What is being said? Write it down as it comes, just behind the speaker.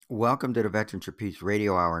Welcome to the Veterans for Peace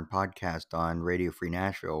Radio Hour and podcast on Radio Free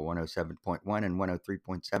Nashville 107.1 and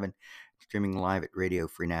 103.7, streaming live at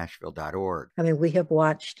radiofreenashville.org. I mean, we have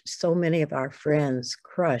watched so many of our friends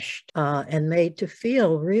crushed and made to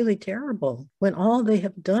feel really terrible when all they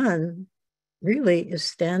have done really is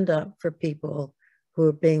stand up for people who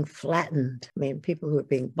are being flattened. I mean, people who are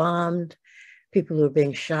being bombed, people who are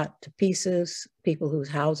being shot to pieces, people whose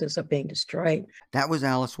houses are being destroyed. That was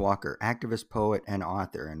Alice Walker, activist, poet, and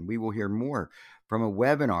author, and we will hear more from a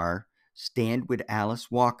webinar, Stand with Alice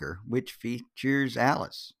Walker, which features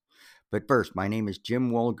Alice. But first, my name is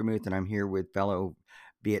Jim Wohlgemuth, and I'm here with fellow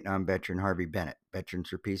Vietnam veteran Harvey Bennett. Veterans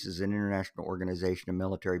for Peace is an international organization of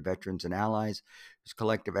military veterans and allies whose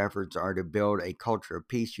collective efforts are to build a culture of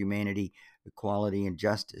peace, humanity, equality, and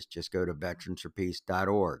justice. Just go to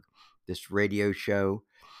veteransforpeace.org. This radio show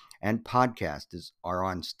and podcast are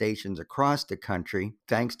on stations across the country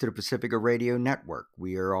thanks to the Pacifica Radio Network.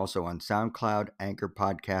 We are also on SoundCloud, Anchor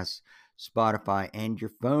Podcasts, Spotify, and your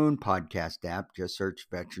phone podcast app. Just search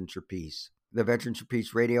Veterans for Peace. The Veterans for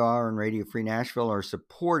Peace Radio Hour and Radio Free Nashville are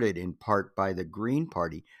supported in part by the Green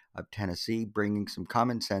Party of Tennessee, bringing some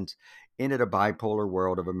common sense into the bipolar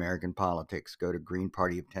world of American politics. Go to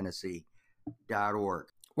greenpartyoftennessee.org.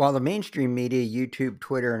 While the mainstream media, YouTube,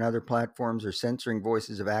 Twitter, and other platforms are censoring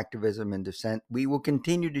voices of activism and dissent, we will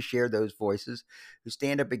continue to share those voices who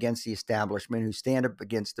stand up against the establishment, who stand up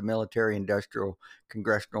against the military, industrial,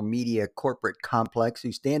 congressional, media, corporate complex,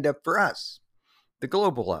 who stand up for us, the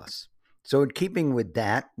global us. So in keeping with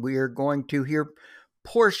that, we are going to hear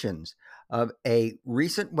portions of a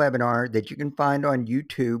recent webinar that you can find on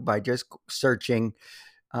YouTube by just searching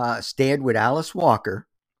Stand with Alice Walker,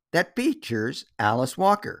 that features Alice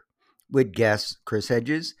Walker with guests Chris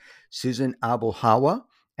Hedges, Susan Abu-Hawa,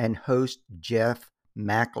 and host Jeff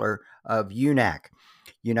Mackler of UNAC,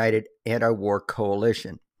 United Anti-War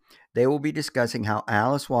Coalition. They will be discussing how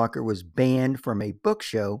Alice Walker was banned from a book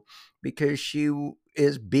show because she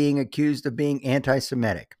is being accused of being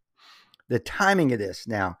anti-Semitic. The timing of this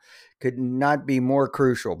now could not be more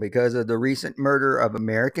crucial because of the recent murder of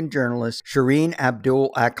American journalist Shireen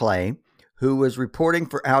Abdul Akleh, who was reporting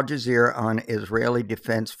for Al Jazeera on Israeli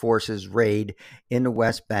Defense Forces raid in the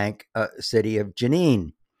West Bank city of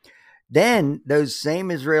Jenin. Then those same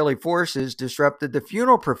Israeli forces disrupted the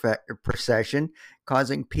funeral procession,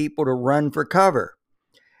 causing people to run for cover.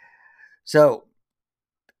 So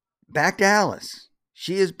back to Alice.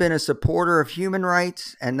 She has been a supporter of human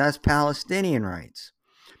rights and thus Palestinian rights,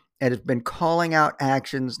 and has been calling out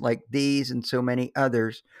actions like these and so many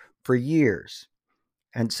others for years.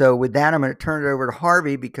 And so with that, I'm going to turn it over to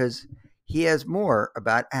Harvey because he has more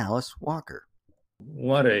about Alice Walker.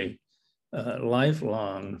 What a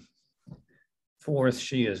lifelong force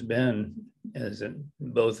she has been,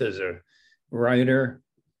 both as a writer,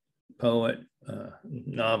 poet,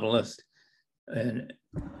 novelist, and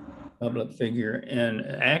public figure, and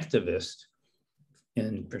activist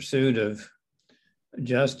in pursuit of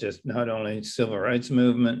justice, not only civil rights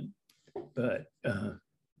movement, but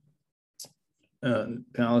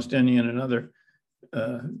Palestinian and other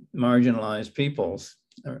marginalized peoples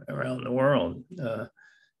around the world,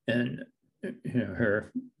 and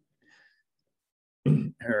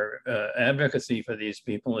her advocacy for these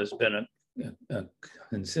people has been a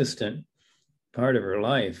consistent part of her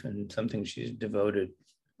life and something she's devoted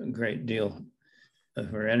a great deal of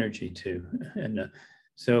her energy to. And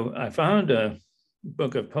so I found a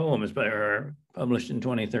book of poems by her published in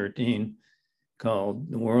 2013 called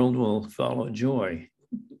The World Will Follow Joy,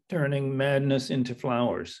 Turning Madness into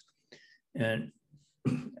Flowers. And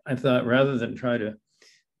I thought, rather than try to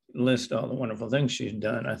list all the wonderful things she's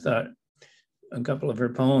done, I thought a couple of her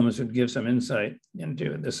poems would give some insight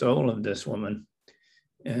into the soul of this woman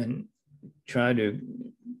and try to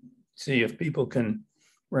see if people can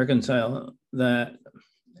reconcile that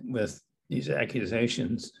with these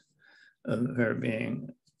accusations of her being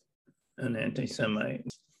an anti-Semite.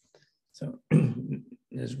 So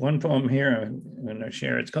there's one poem here I'm going to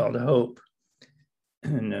share. It's called Hope,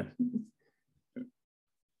 and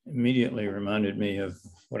immediately reminded me of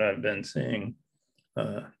what I've been seeing,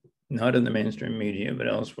 not in the mainstream media, but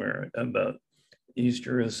elsewhere, about East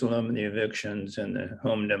Jerusalem, the evictions and the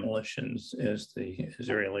home demolitions as the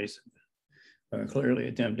Israelis are clearly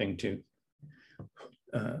attempting to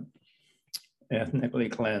ethnically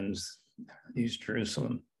cleanse East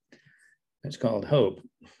Jerusalem. It's called Hope.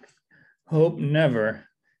 Hope never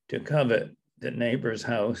to covet the neighbor's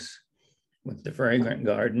house with the fragrant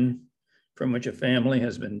garden from which a family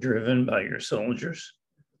has been driven by your soldiers.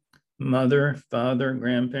 Mother, father,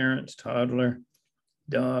 grandparents, toddler,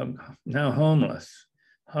 dog, now homeless,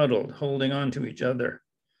 huddled, holding on to each other,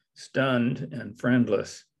 stunned and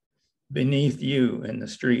friendless, beneath you in the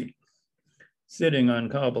street, sitting on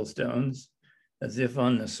cobblestones as if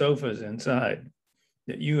on the sofas inside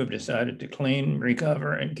that you have decided to clean,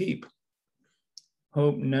 recover, and keep.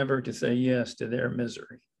 Hope never to say yes to their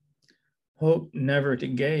misery. Hope never to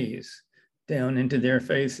gaze down into their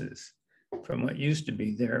faces from what used to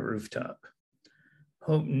be their rooftop.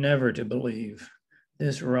 Hope never to believe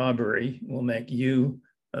this robbery will make you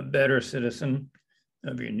a better citizen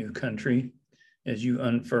of your new country as you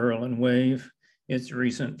unfurl and wave its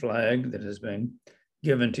recent flag that has been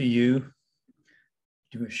given to you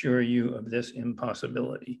to assure you of this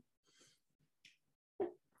impossibility.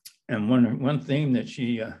 And one theme that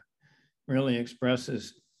she really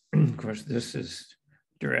expresses, of course, this is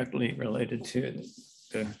directly related to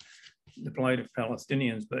the plight of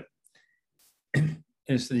Palestinians, but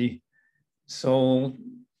is the soul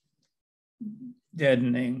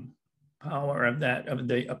deadening power of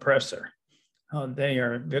the oppressor, how they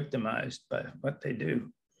are victimized by what they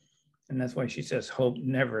do. And that's why she says, hope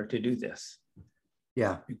never to do this.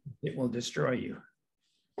 Yeah. It will destroy you.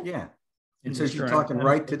 Yeah. And so she's talking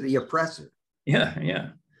right to the oppressor. Yeah, yeah.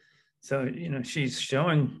 So, you know, she's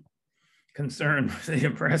showing concern for the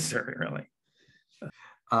oppressor, really.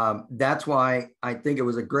 That's why I think it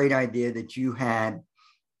was a great idea that you had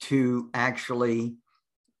to actually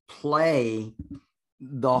play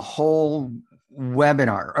the whole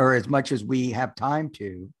webinar, or as much as we have time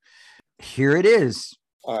to. Here it is.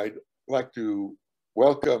 I'd like to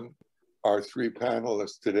welcome our three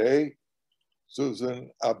panelists today, Susan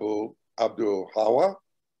Abdul Hawa,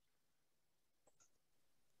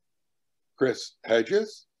 Chris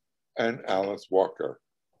Hedges, and Alice Walker.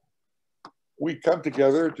 We come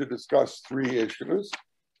together to discuss three issues.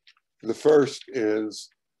 The first is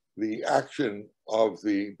the action of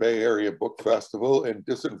the Bay Area Book Festival in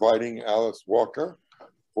disinviting Alice Walker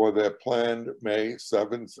for their planned May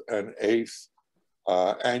 7th and 8th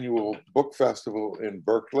annual book festival in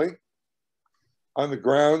Berkeley. On the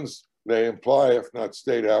grounds, they imply, if not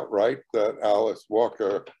state outright, that Alice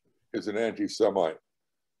Walker is an anti-Semite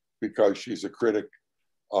because she's a critic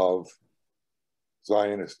of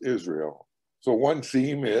Zionist Israel. So one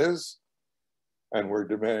theme is, and we're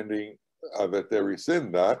demanding that they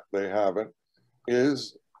rescind that, they haven't,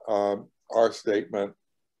 is our statement,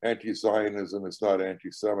 anti-Zionism is not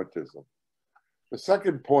anti-Semitism. The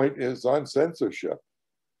second point is on censorship.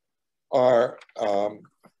 Our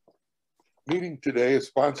meeting today is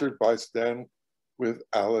sponsored by Stand with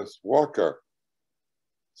Alice Walker.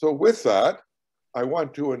 So with that, I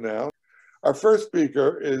want to announce our first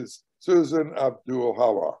speaker is Susan Abdul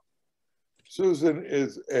Hawa. Susan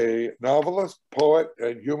is a novelist, poet,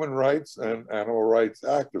 and human rights and animal rights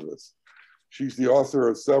activist. She's the author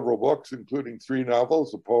of several books, including 3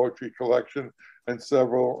 novels, a poetry collection, and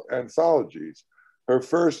several anthologies. Her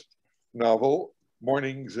first novel,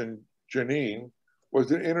 Mornings in Jenin,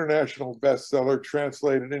 was an international bestseller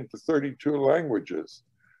translated into 32 languages.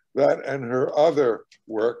 That and her other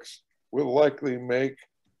works will likely make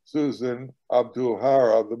Susan Abdul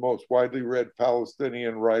Hawa the most widely read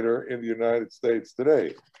Palestinian writer in the United States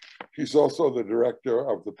today. She's also the director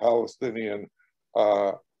of the Palestinian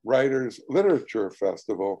Writers Literature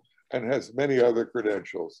Festival and has many other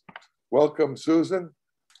credentials. Welcome, Susan.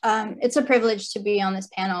 It's a privilege to be on this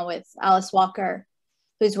panel with Alice Walker,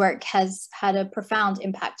 whose work has had a profound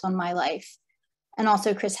impact on my life, and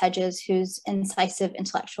also Chris Hedges, whose incisive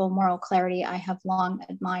intellectual moral clarity I have long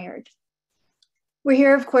admired. We're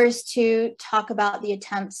here, of course, to talk about the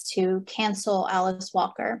attempts to cancel Alice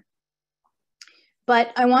Walker.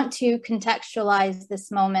 But I want to contextualize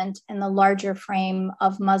this moment in the larger frame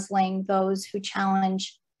of muzzling those who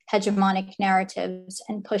challenge hegemonic narratives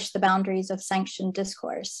and push the boundaries of sanctioned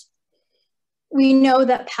discourse. We know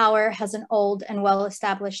that power has an old and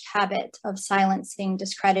well-established habit of silencing,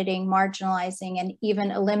 discrediting, marginalizing, and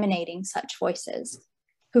even eliminating such voices,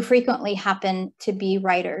 who frequently happen to be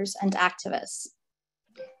writers and activists.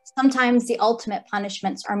 Sometimes the ultimate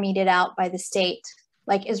punishments are meted out by the state,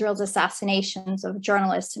 like Israel's assassinations of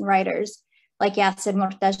journalists and writers like Yasser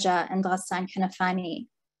Mortaja and Ghassan Kanafani,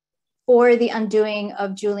 or the undoing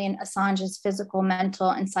of Julian Assange's physical, mental,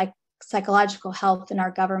 and psychological health in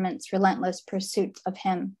our government's relentless pursuit of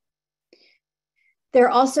him. There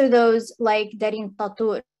are also those like Darin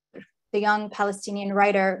Tatur, the young Palestinian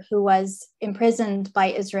writer who was imprisoned by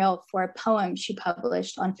Israel for a poem she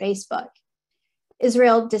published on Facebook.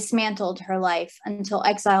 Israel dismantled her life until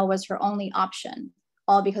exile was her only option,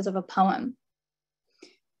 all because of a poem.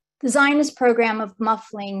 The Zionist program of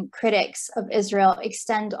muffling critics of Israel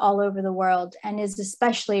extend all over the world and is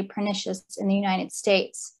especially pernicious in the United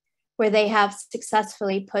States, where they have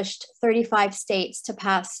successfully pushed 35 states to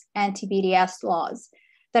pass anti-BDS laws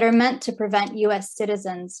that are meant to prevent US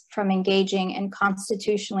citizens from engaging in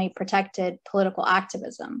constitutionally protected political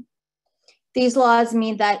activism. These laws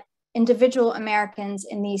mean that individual Americans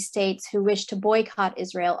in these states who wish to boycott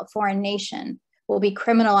Israel, a foreign nation, will be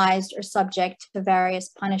criminalized or subject to various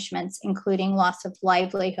punishments, including loss of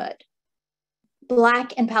livelihood.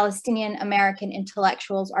 Black and Palestinian American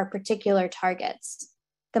intellectuals are particular targets.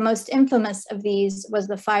 The most infamous of these was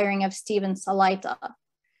the firing of Stephen Salaita,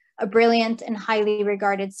 a brilliant and highly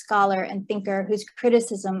regarded scholar and thinker whose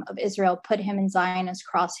criticism of Israel put him in Zionist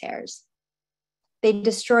crosshairs. They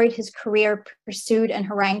destroyed his career, pursued and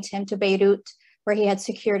harangued him to Beirut, where he had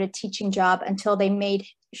secured a teaching job, until they made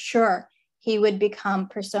sure he would become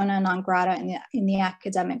persona non grata in the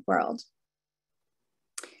academic world.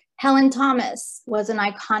 Helen Thomas was an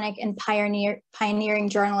iconic and pioneering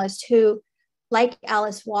journalist who, like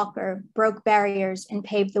Alice Walker, broke barriers and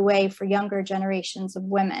paved the way for younger generations of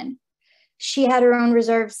women. She had her own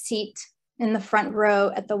reserved seat in the front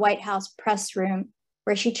row at the White House press room,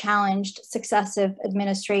 where she challenged successive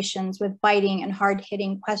administrations with biting and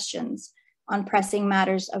hard-hitting questions on pressing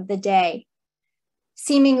matters of the day.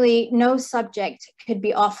 Seemingly, no subject could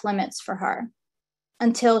be off limits for her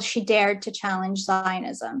until she dared to challenge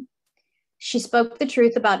Zionism. She spoke the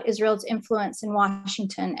truth about Israel's influence in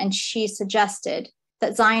Washington, and she suggested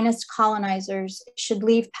that Zionist colonizers should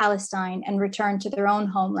leave Palestine and return to their own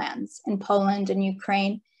homelands in Poland and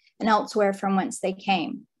Ukraine and elsewhere from whence they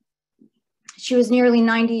came. She was nearly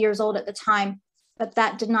 90 years old at the time, but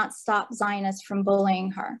that did not stop Zionists from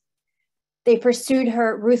bullying her. They pursued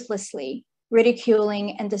her ruthlessly,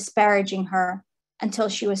 ridiculing and disparaging her until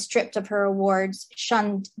she was stripped of her awards,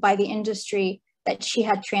 shunned by the industry that she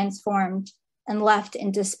had transformed, and left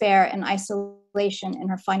in despair and isolation in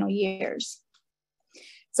her final years.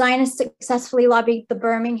 Zionists successfully lobbied the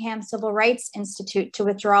Birmingham Civil Rights Institute to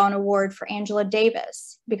withdraw an award for Angela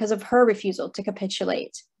Davis because of her refusal to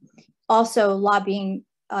capitulate, also lobbying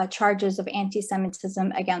charges of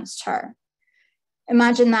anti-Semitism against her.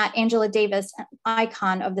 Imagine that Angela Davis, an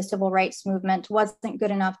icon of the civil rights movement, wasn't good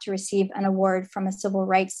enough to receive an award from a civil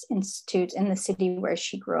rights institute in the city where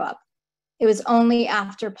she grew up. It was only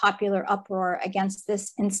after popular uproar against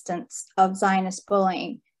this instance of Zionist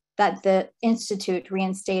bullying that the institute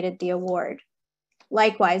reinstated the award.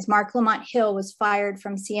 Likewise, Mark Lamont Hill was fired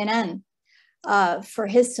from CNN for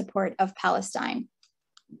his support of Palestine.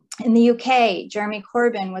 In the UK, Jeremy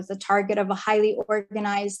Corbyn was the target of a highly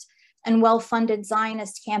organized and well-funded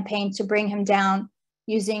Zionist campaign to bring him down,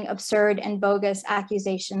 using absurd and bogus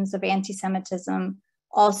accusations of anti-Semitism,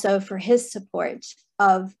 also for his support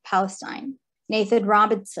of Palestine. Nathan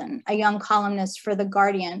Robinson, a young columnist for The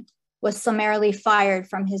Guardian, was summarily fired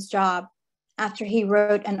from his job after he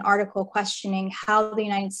wrote an article questioning how the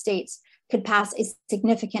United States could pass a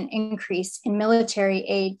significant increase in military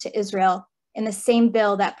aid to Israel in the same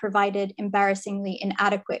bill that provided embarrassingly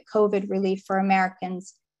inadequate COVID relief for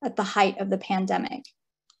Americans at the height of the pandemic.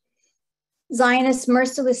 Zionists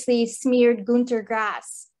mercilessly smeared Günter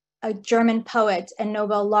Grass, a German poet and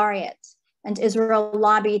Nobel laureate, and Israel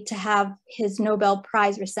lobbied to have his Nobel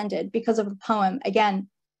Prize rescinded because of a poem, again,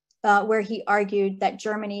 where he argued that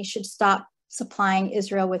Germany should stop supplying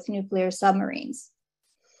Israel with nuclear submarines.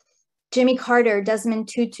 Jimmy Carter, Desmond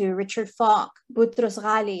Tutu, Richard Falk, Boutros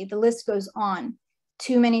Ghali, the list goes on.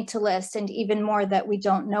 Too many to list, and even more that we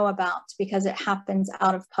don't know about because it happens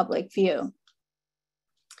out of public view.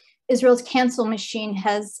 Israel's cancel machine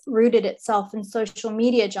has rooted itself in social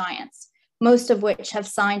media giants, most of which have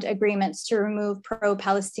signed agreements to remove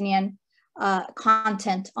pro-Palestinian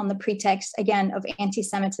content on the pretext, again, of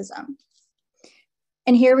anti-Semitism.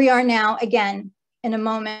 And here we are now, again, in a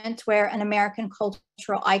moment where an American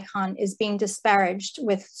cultural icon is being disparaged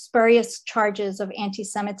with spurious charges of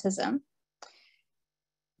anti-Semitism.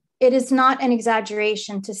 It is not an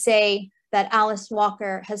exaggeration to say that Alice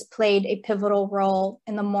Walker has played a pivotal role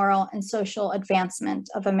in the moral and social advancement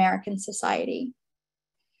of American society.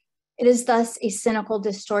 It is thus a cynical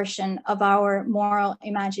distortion of our moral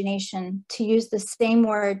imagination to use the same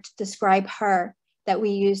word to describe her that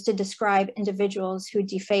we use to describe individuals who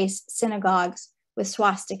deface synagogues with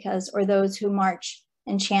swastikas or those who march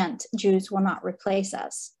and chant, "Jews will not replace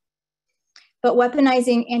us." But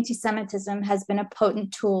weaponizing anti-Semitism has been a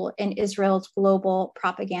potent tool in Israel's global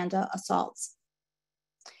propaganda assaults.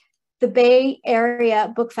 The Bay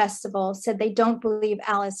Area Book Festival said they don't believe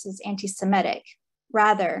Alice is anti-Semitic.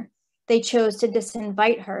 Rather, they chose to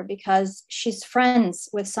disinvite her because she's friends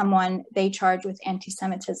with someone they charge with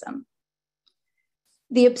anti-Semitism.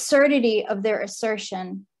 The absurdity of their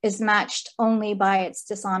assertion is matched only by its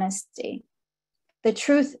dishonesty. The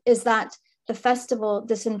truth is that the festival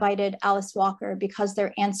disinvited Alice Walker because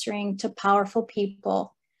they're answering to powerful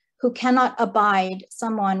people who cannot abide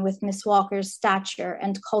someone with Miss Walker's stature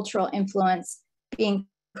and cultural influence being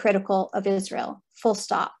critical of Israel, full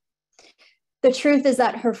stop. The truth is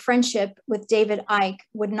that her friendship with David Icke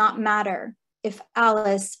would not matter if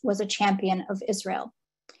Alice was a champion of Israel.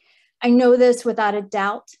 I know this without a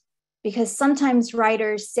doubt because sometimes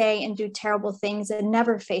writers say and do terrible things and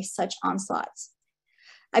never face such onslaughts.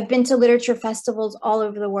 I've been to literature festivals all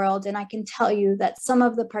over the world, and I can tell you that some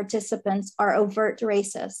of the participants are overt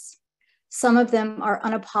racists. Some of them are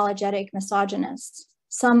unapologetic misogynists.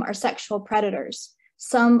 Some are sexual predators.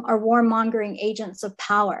 Some are warmongering agents of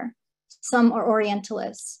power. Some are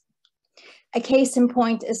Orientalists. A case in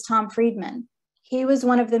point is Tom Friedman. He was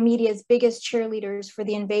one of the media's biggest cheerleaders for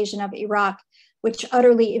the invasion of Iraq, which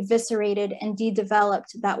utterly eviscerated and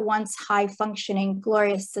de-developed that once high-functioning,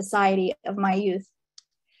 glorious society of my youth.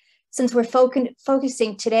 Since we're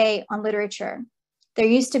focusing today on literature, there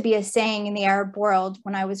used to be a saying in the Arab world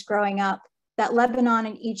when I was growing up that Lebanon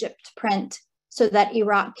and Egypt print so that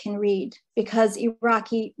Iraq can read, because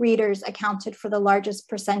Iraqi readers accounted for the largest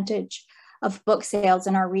percentage of book sales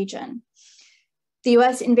in our region. The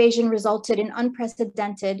US invasion resulted in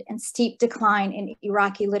unprecedented and steep decline in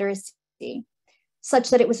Iraqi literacy, such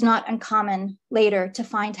that it was not uncommon later to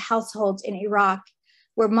find households in Iraq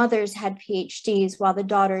where mothers had PhDs while the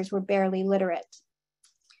daughters were barely literate.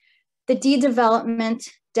 The de-development,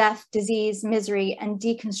 death, disease, misery, and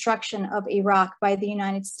deconstruction of Iraq by the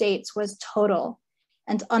United States was total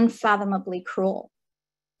and unfathomably cruel.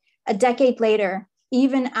 A decade later,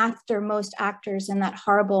 even after most actors in that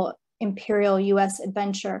horrible imperial US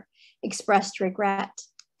adventure expressed regret,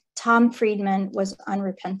 Tom Friedman was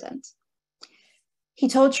unrepentant. He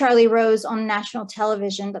told Charlie Rose on national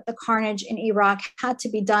television that the carnage in Iraq had to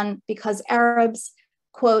be done because Arabs,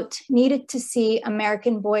 quote, needed to see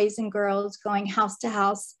American boys and girls going house to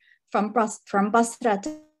house from Basra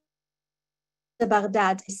to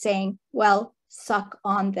Baghdad saying, well, suck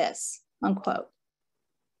on this, unquote.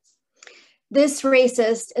 This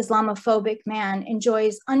racist Islamophobic man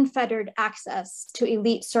enjoys unfettered access to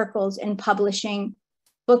elite circles in publishing,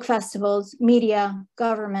 book festivals, media,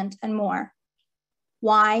 government, and more.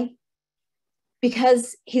 Why?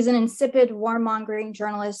 Because he's an insipid warmongering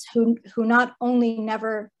journalist who not only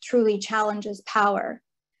never truly challenges power,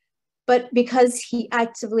 but because he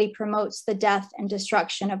actively promotes the death and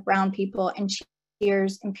destruction of brown people and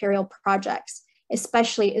cheers imperial projects,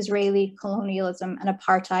 especially Israeli colonialism and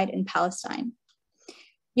apartheid in Palestine.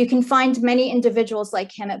 You can find many individuals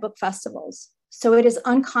like him at book festivals, so it is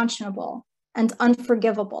unconscionable and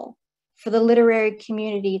unforgivable for the literary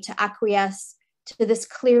community to acquiesce to this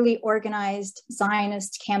clearly organized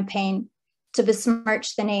Zionist campaign to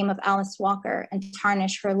besmirch the name of Alice Walker and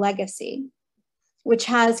tarnish her legacy, which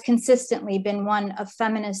has consistently been one of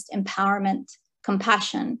feminist empowerment,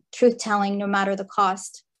 compassion, truth-telling no matter the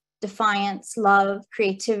cost, defiance, love,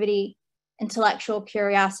 creativity, intellectual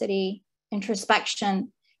curiosity,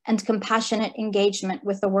 introspection, and compassionate engagement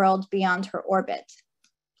with the world beyond her orbit.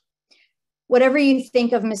 Whatever you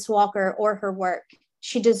think of Miss Walker or her work,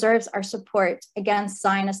 she deserves our support against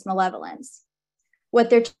Zionist malevolence. What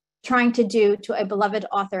they're trying to do to a beloved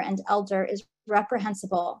author and elder is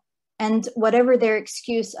reprehensible, and whatever their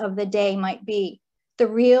excuse of the day might be, the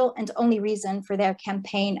real and only reason for their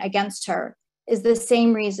campaign against her is the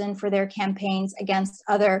same reason for their campaigns against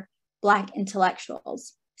other Black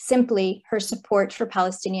intellectuals, simply her support for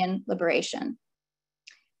Palestinian liberation.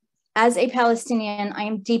 As a Palestinian, I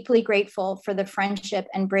am deeply grateful for the friendship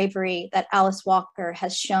and bravery that Alice Walker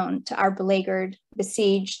has shown to our beleaguered,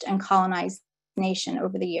 besieged, and colonized nation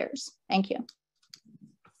over the years. Thank you.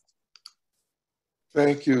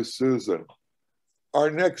 Thank you, Susan. Our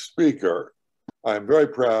next speaker, I'm very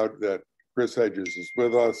proud that Chris Hedges is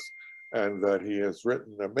with us and that he has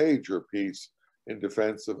written a major piece in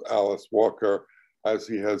defense of Alice Walker, as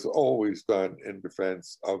he has always done in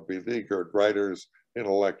defense of beleaguered writers,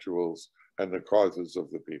 intellectuals, and the causes of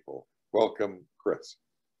the people. Welcome, Chris.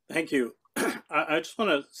 Thank you. I just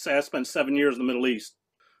want to say I spent 7 years in the Middle East.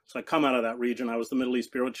 So I come out of that region. I was the Middle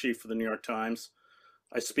East bureau chief for the New York Times.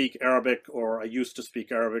 I speak Arabic, or I used to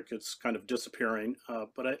speak Arabic. It's kind of disappearing.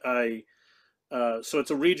 So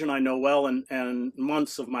it's a region I know well, and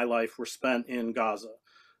months of my life were spent in Gaza.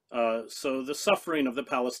 So the suffering of the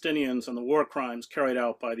Palestinians and the war crimes carried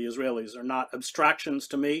out by the Israelis are not abstractions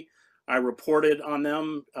to me. I reported on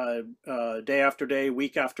them day after day,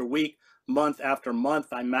 week after week, month after month.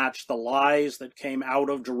 I matched the lies that came out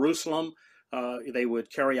of Jerusalem They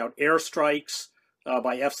would carry out airstrikes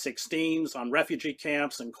by F-16s on refugee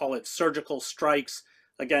camps and call it surgical strikes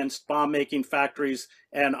against bomb-making factories.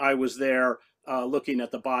 And I was there looking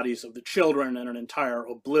at the bodies of the children in an entire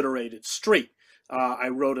obliterated street. I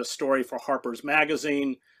wrote a story for Harper's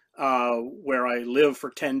Magazine where I lived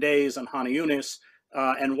for 10 days in Han Yunis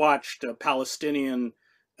and watched a Palestinian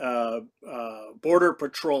border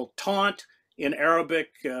patrol taunt in Arabic.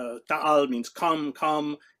 Ta'al means come,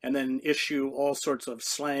 come, and then issue all sorts of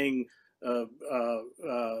slang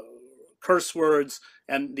curse words.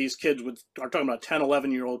 And these kids are talking about 10,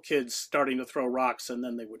 11-year-old kids starting to throw rocks, and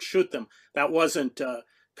then they would shoot them. That wasn't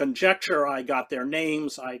conjecture. I got their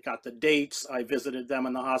names, I got the dates, I visited them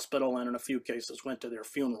in the hospital, and in a few cases went to their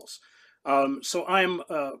funerals. So I'm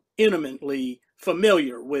intimately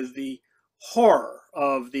familiar with the horror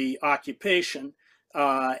of the occupation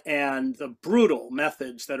and the brutal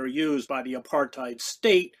methods that are used by the apartheid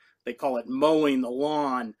state. They call it mowing the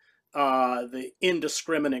lawn, the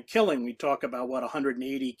indiscriminate killing. We talk about,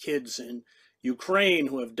 180 kids in Ukraine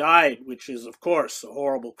who have died, which is, of course, a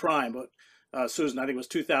horrible crime. But Susan, I think it was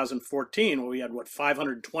 2014 where we had,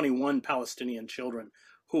 521 Palestinian children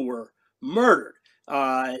who were murdered.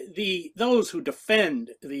 Those who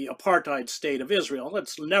defend the apartheid state of Israel,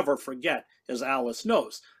 let's never forget, as Alice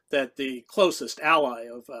knows, that the closest ally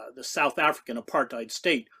of the South African apartheid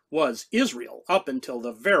state was Israel up until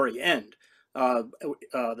the very end.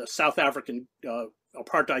 The South African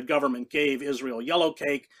apartheid government gave Israel yellow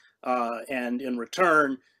cake, and in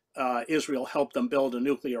return, Israel helped them build a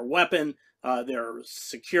nuclear weapon. Their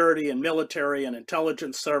security and military and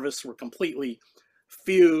intelligence service were completely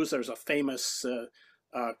fused. There's a famous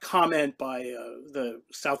comment by the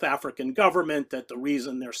South African government that the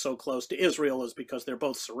reason they're so close to Israel is because they're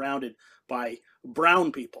both surrounded by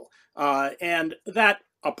brown people. And that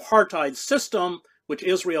apartheid system, which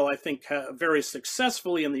Israel, I think, very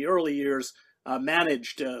successfully in the early years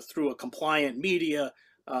managed through a compliant media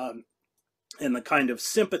and the kind of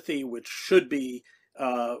sympathy which should be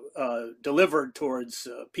delivered towards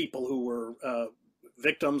people who were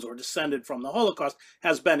victims or descended from the Holocaust,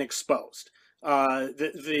 has been exposed.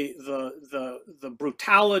 The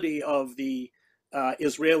brutality of the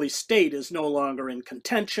Israeli state is no longer in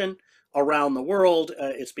contention around the world.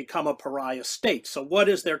 It's become a pariah state. So what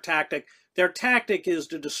is their tactic? Their tactic is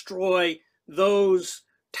to destroy those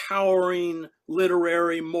towering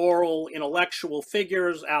literary, moral, intellectual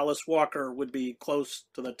figures. Alice Walker would be close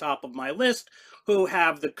to the top of my list, who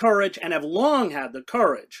have the courage and have long had the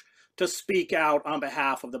courage to speak out on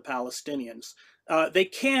behalf of the Palestinians. They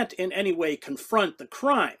can't in any way confront the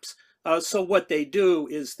crimes. So what they do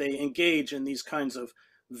is they engage in these kinds of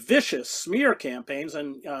vicious smear campaigns.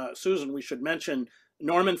 And Susan, we should mention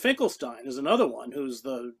Norman Finkelstein is another one, who's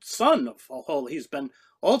the son of Al-Hol. He's been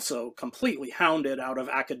also completely hounded out of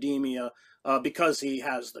academia because he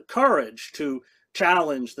has the courage to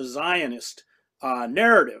challenge the Zionist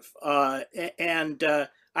narrative. And I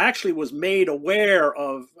actually was made aware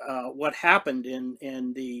of what happened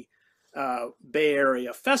in the Bay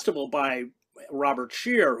Area Festival by Robert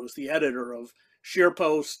Scheer, who's the editor of Scheer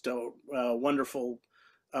Post, a wonderful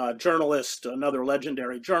journalist, another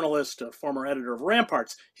legendary journalist, a former editor of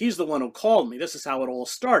Ramparts. He's the one who called me. This is how it all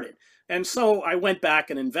started. And so I went back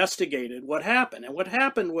and investigated what happened. And what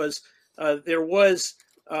happened was there was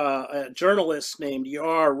a journalist named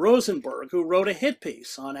Yair Rosenberg who wrote a hit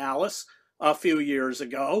piece on Alice a few years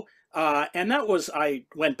ago. And that was, I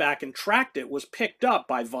went back and tracked it, was picked up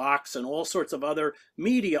by Vox and all sorts of other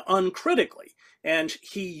media uncritically. And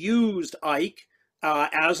he used Ike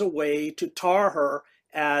as a way to tar her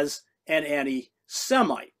as an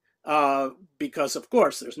anti-Semite. Because, of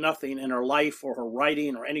course, there's nothing in her life or her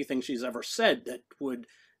writing or anything she's ever said that would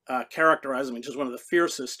characterize, I mean, she's one of the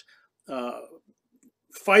fiercest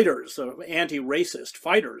fighters, anti-racist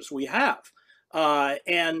fighters we have.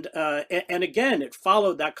 And again, it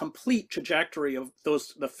followed that complete trajectory of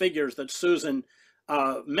the figures that Susan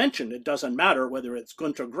mentioned. It doesn't matter whether it's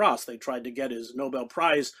Günter Grass. They tried to get his Nobel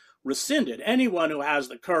Prize rescinded. Anyone who has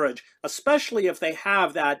the courage, especially if they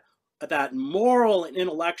have that moral and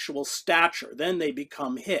intellectual stature, then they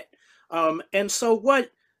become hit. And so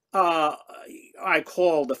what I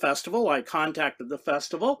called the festival, I contacted the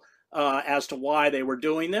festival as to why they were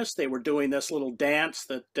doing this. They were doing this little dance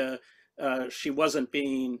that Alice wasn't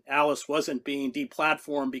being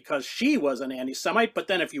deplatformed because she was an anti-Semite. But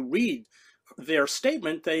then if you read their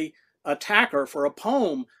statement, they attack her for a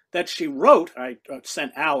poem that she wrote. I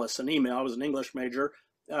sent Alice an email. I was an English major,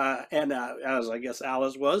 and as I guess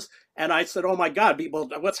Alice was. And I said, oh my God, people,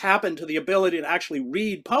 what's happened to the ability to actually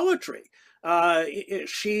read poetry?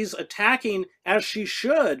 She's attacking, as she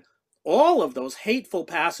should, all of those hateful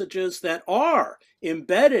passages that are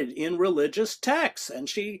embedded in religious texts. And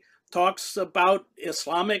she talks about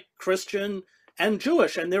Islamic, Christian, and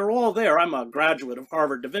Jewish, and they're all there. I'm a graduate of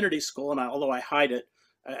Harvard Divinity School, and although I hide it,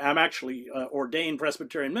 I'm actually ordained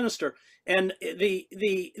Presbyterian minister. And and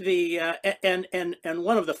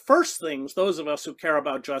one of the first things those of us who care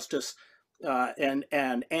about justice and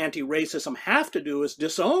anti-racism have to do is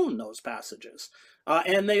disown those passages,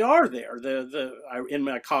 and they are there. In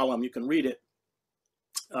my column, you can read it.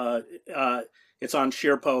 It's on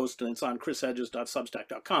SharePost and it's on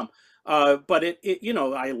chrishedges.substack.com. But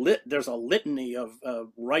there's a litany of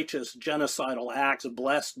righteous genocidal acts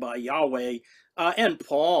blessed by Yahweh, and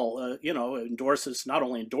Paul, not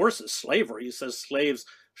only endorses slavery, he says slaves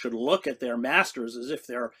should look at their masters as if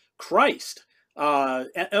they're Christ.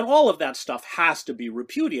 And all of that stuff has to be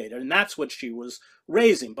repudiated, and that's what she was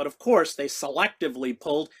raising. But of course, they selectively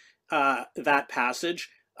pulled that passage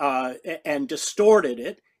and distorted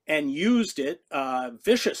it and used it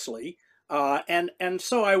viciously. And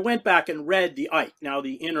so I went back and read the Ike. Now,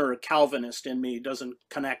 the inner Calvinist in me doesn't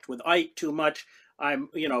connect with Ike too much.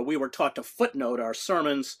 We were taught to footnote our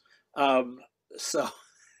sermons.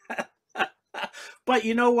 But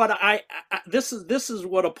you know what? This is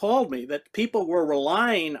what appalled me, that people were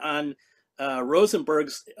relying on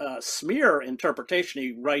Rosenberg's smear interpretation.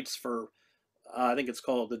 He writes for, I think it's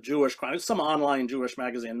called the Jewish Chronicle, some online Jewish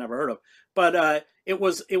magazine I've never heard of. But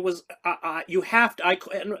you have to,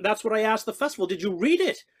 and that's what I asked the festival. Did you read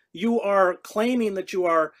it? You are claiming that you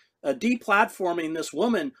are deplatforming this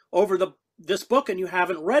woman over this book, and you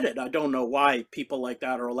haven't read it. I don't know why people like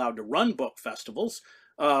that are allowed to run book festivals.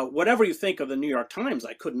 Whatever you think of the New York Times,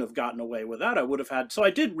 I couldn't have gotten away with that. I would have had, so I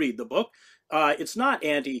did read the book. It's not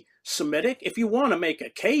anti-Semitic. If you want to make a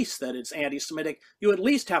case that it's anti-Semitic, you at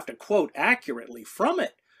least have to quote accurately from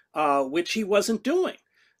it, which he wasn't doing.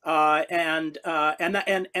 And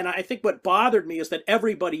I think what bothered me is that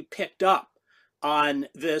everybody picked up on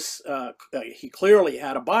this. He clearly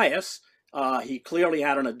had a bias. He clearly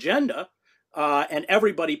had an agenda, and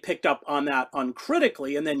everybody picked up on that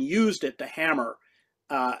uncritically and then used it to hammer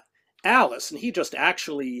Alice. And he just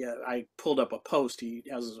actually, I pulled up a post. He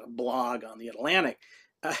has a blog on The Atlantic,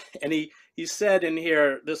 and he said in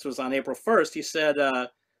here, this was on April 1st, he said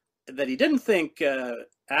that he didn't think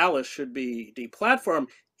Alice should be deplatformed.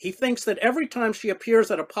 He thinks that every time she appears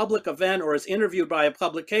at a public event or is interviewed by a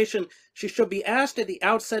publication, she should be asked at the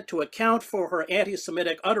outset to account for her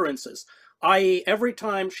anti-Semitic utterances, i.e. every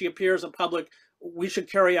time she appears in public, we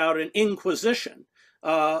should carry out an inquisition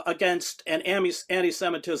against an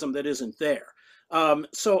anti-Semitism that isn't there.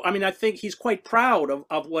 So, I mean, I think he's quite proud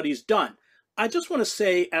of what he's done. I just want to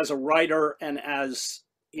say, as a writer and as,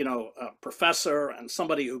 a professor and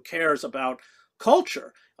somebody who cares about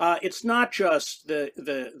culture, it's not just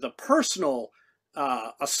the personal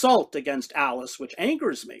assault against Alice, which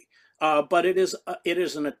angers me, but it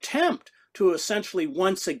is an attempt to essentially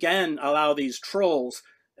once again allow these trolls,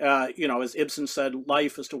 as Ibsen said,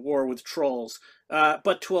 life is to war with trolls,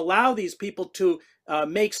 but to allow these people to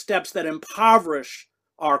make steps that impoverish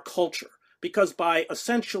our culture. Because by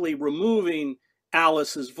essentially removing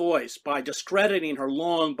Alice's voice, by discrediting her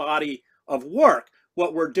long body of work,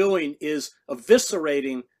 what we're doing is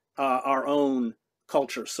eviscerating our own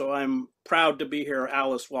culture. So I'm proud to be here.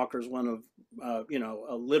 Alice Walker is one of,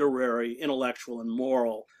 a literary, intellectual, and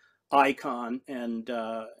moral icon, and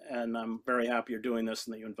I'm very happy you're doing this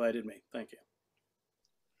and that you invited me. Thank you.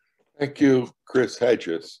 Thank you, Chris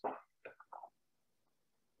Hedges.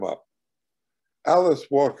 Alice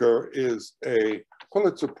Walker is a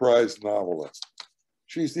Pulitzer Prize novelist.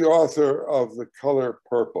 She's the author of The Color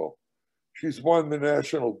Purple. She's won the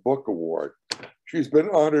National Book Award. She's been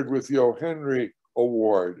honored with the O. Henry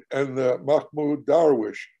Award and the Mahmoud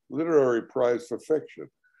Darwish Literary Prize for Fiction.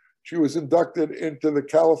 She was inducted into the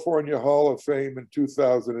California Hall of Fame in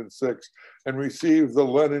 2006 and received the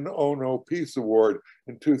Lenin Ono Peace Award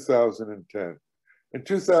in 2010. In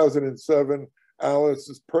 2007,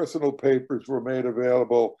 Alice's personal papers were made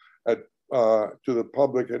available to the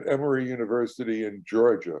public at Emory University in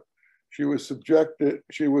Georgia. She was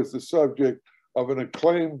the subject of an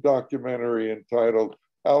acclaimed documentary entitled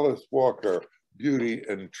Alice Walker, Beauty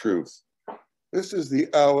and Truth. This is the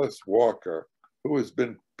Alice Walker who is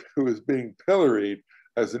being pilloried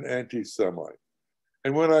as an anti-Semite.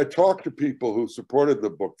 And when I talked to people who supported the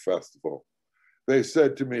book festival, they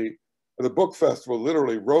said to me, the book festival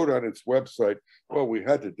literally wrote on its website, well, we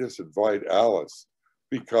had to disinvite Alice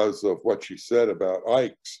because of what she said about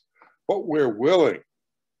Ikes, but we're willing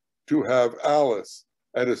to have Alice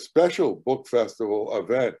at a special book festival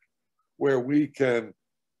event where we can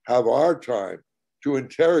have our time to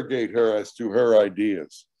interrogate her as to her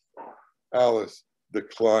ideas. Alice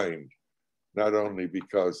declined, not only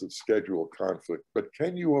because of schedule conflict, but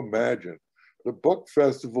can you imagine the book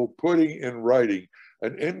festival putting in writing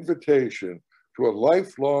an invitation to a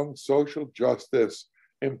lifelong social justice,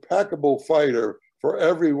 impeccable fighter for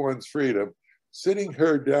everyone's freedom, sitting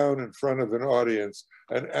her down in front of an audience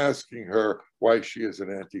and asking her why she is an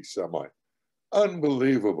anti-Semite?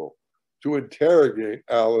 Unbelievable. To interrogate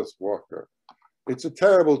Alice Walker. It's a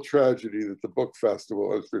terrible tragedy that the book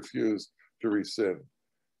festival has refused to rescind.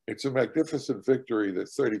 It's a magnificent victory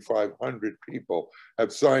that 3,500 people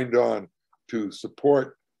have signed on to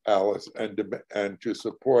support Alice and to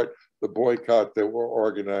support the boycott that we're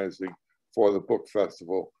organizing for the book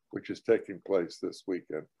festival, which is taking place this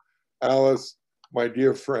weekend. Alice, my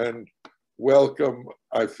dear friend, welcome.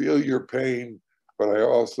 I feel your pain, but I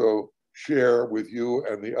also share with you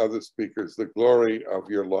and the other speakers the glory of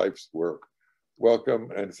your life's work. Welcome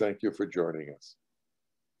and thank you for joining us.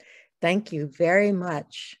 Thank you very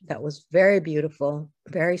much. That was very beautiful,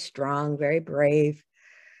 very strong, very brave.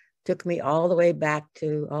 Took me all the way back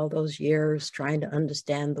to all those years trying to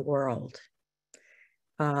understand the world.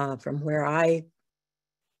 From where I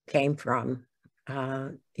came from,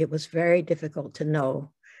 it was very difficult to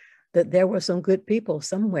know that there were some good people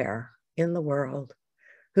somewhere in the world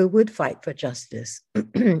who would fight for justice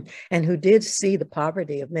and who did see the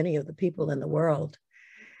poverty of many of the people in the world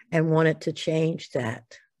and wanted to change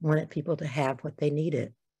that, wanted people to have what they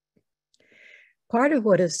needed. Part of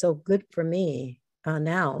what is so good for me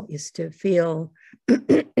now is to feel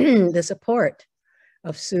the support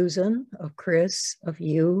of Susan, of Chris, of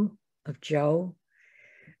you, of Joe,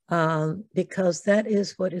 because that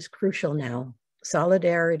is what is crucial now.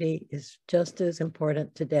 Solidarity is just as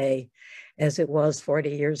important today as it was 40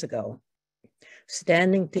 years ago.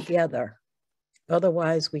 Standing together,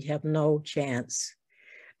 otherwise we have no chance.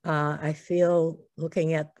 I feel,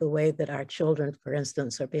 looking at the way that our children, for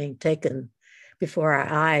instance, are being taken before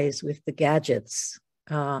our eyes with the gadgets,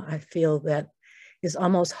 I feel that it's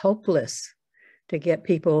almost hopeless to get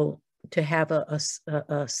people to have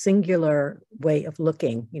a singular way of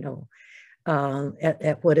looking, you know,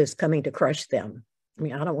 at what is coming to crush them. I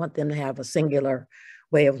mean, I don't want them to have a singular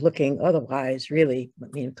way of looking otherwise, really, I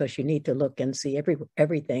mean, because you need to look and see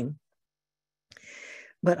everything.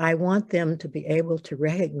 But I want them to be able to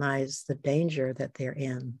recognize the danger that they're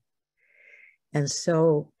in. And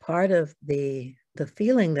so part of the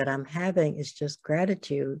feeling that I'm having is just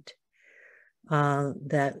gratitude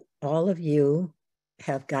that all of you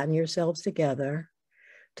have gotten yourselves together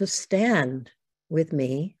to stand with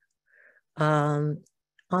me on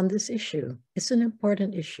this issue. It's an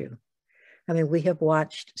important issue. I mean, we have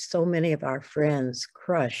watched so many of our friends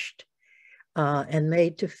crushed and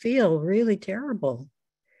made to feel really terrible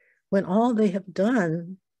when all they have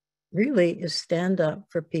done really is stand up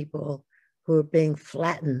for people who are being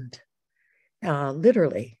flattened,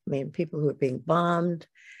 literally. I mean, people who are being bombed,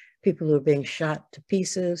 people who are being shot to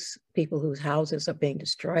pieces, people whose houses are being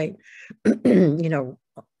destroyed, you know,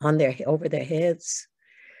 over their heads.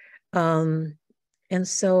 And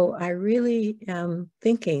so I really am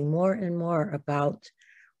thinking more and more about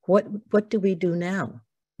what do we do now?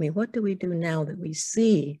 I mean, what do we do now that we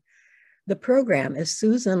see the program, as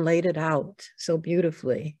Susan laid it out so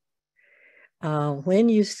beautifully? When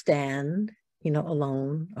you stand, you know,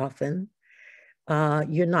 alone, often,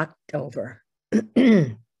 you're knocked over.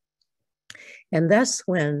 And that's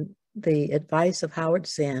when the advice of Howard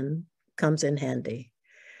Zinn comes in handy.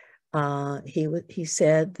 He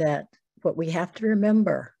said that what we have to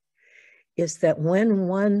remember is that when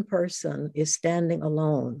one person is standing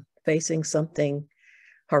alone, facing something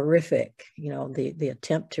horrific, you know, the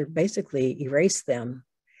attempt to basically erase them,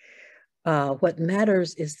 what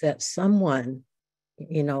matters is that someone,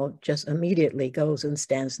 you know, just immediately goes and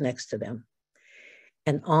stands next to them,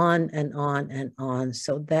 and on and on and on.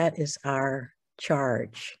 So that is our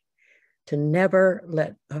charge, to never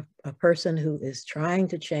let a person who is trying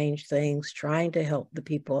to change things, trying to help the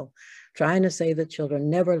people, trying to save the children,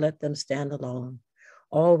 never let them stand alone.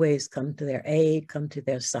 Always come to their aid, come to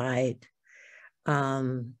their side.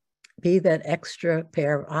 Be that extra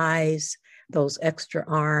pair of eyes, those extra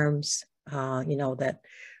arms, you know, that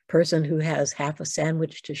person who has half a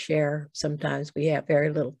sandwich to share. Sometimes we have very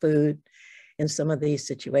little food in some of these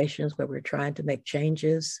situations where we're trying to make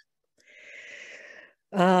changes.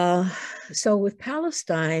 So with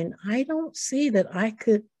Palestine, I don't see that I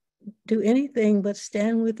could do anything but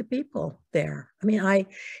stand with the people there. I mean,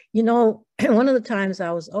 you know, one of the times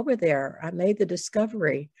I was over there, I made the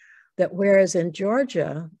discovery that whereas in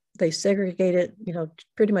Georgia, they segregated, you know,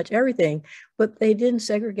 pretty much everything, but they didn't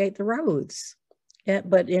segregate the roads.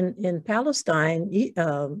 But in Palestine,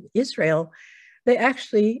 Israel, they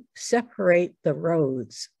actually separate the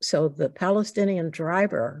roads. So the Palestinian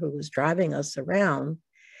driver who was driving us around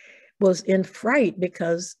was in fright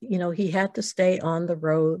because, you know, he had to stay on the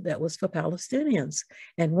road that was for Palestinians.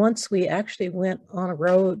 And once we actually went on a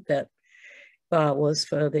road that was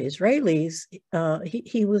for the Israelis,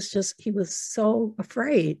 he was so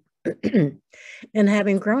afraid. And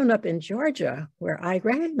having grown up in Georgia, where I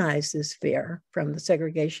recognized this fear from the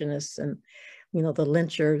segregationists and, you know, the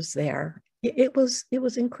lynchers there, it was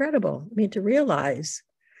incredible. I mean, to realize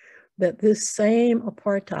that this same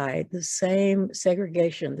apartheid, the same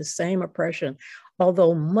segregation, the same oppression,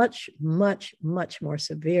 although much, much, much more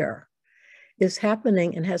severe, is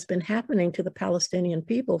happening and has been happening to the Palestinian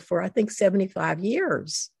people for, I think, 75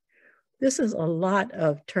 years. This is a lot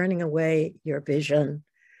of turning away your vision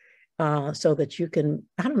so that you can,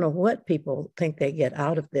 I don't know what people think they get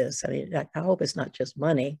out of this. I mean, I hope it's not just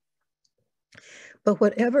money. But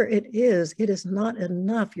whatever it is not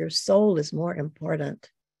enough. Your soul is more important.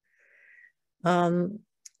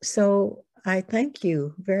 So I thank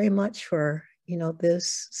you very much for, you know,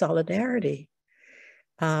 this solidarity.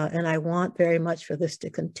 And I want very much for this to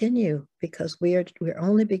continue because we're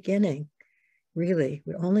only beginning, really,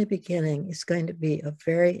 we're only beginning. It's going to be a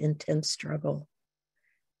very intense struggle.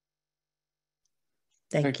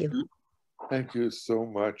 Thank you. Thank you so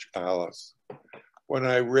much, Alice. When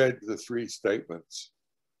I read the 3 statements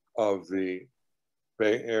of the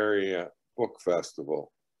Bay Area Book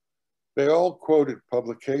Festival, they all quoted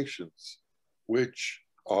publications which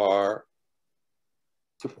are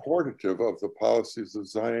supportive of the policies of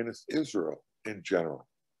Zionist Israel in general.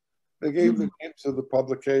 They gave the names of the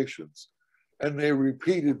publications and they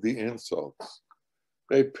repeated the insults.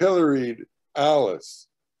 They pilloried Alice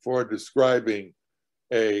for describing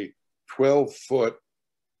a 12-foot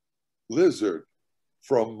lizard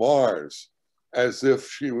from Mars as if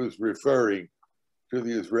she was referring to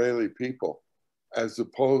the Israeli people, as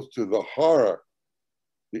opposed to the horror,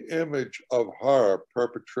 the image of horror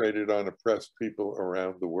perpetrated on oppressed people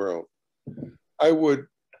around the world. I would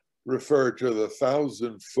refer to the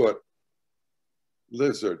 1,000-foot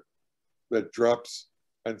lizard that drops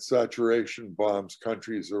and saturation bombs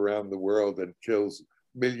countries around the world and kills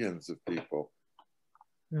millions of people.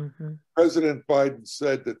 President Biden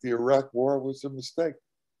said that the Iraq war was a mistake.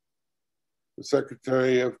 The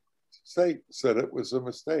Secretary of State said it was a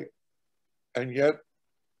mistake. And yet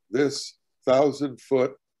this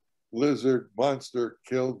 1,000-foot lizard monster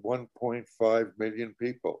killed 1.5 million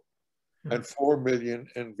people and 4 million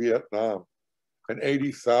in Vietnam and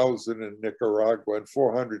 80,000 in Nicaragua and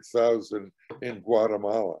 400,000 in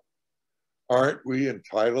Guatemala. Aren't we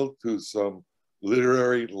entitled to some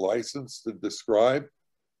literary license to describe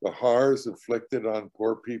the horrors inflicted on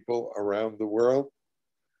poor people around the world?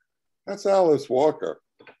 That's Alice Walker,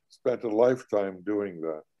 spent a lifetime doing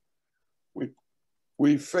that.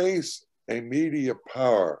 We face a media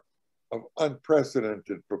power of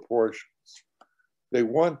unprecedented proportions. They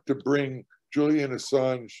want to bring Julian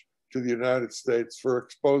Assange to the United States for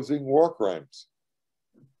exposing war crimes.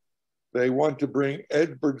 They want to bring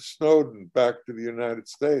Edward Snowden back to the United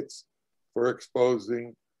States for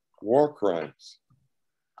exposing war crimes.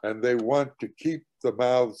 And they want to keep the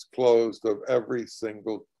mouths closed of every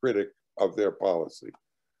single critic of their policy,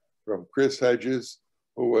 from Chris Hedges,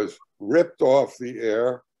 who was ripped off the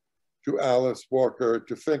air, to Alice Walker,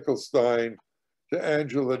 to Finkelstein, to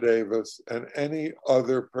Angela Davis, and any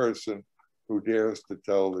other person who dares to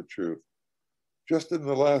tell the truth. Just in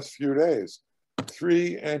the last few days,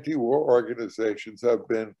 3 anti-war organizations have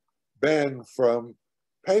been banned from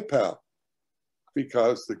PayPal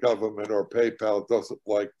because the government or PayPal doesn't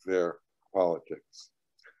like their politics.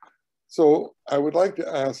 So I would like to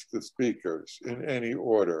ask the speakers in any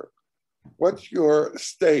order, what's your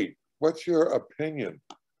state, what's your opinion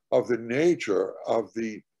of the nature of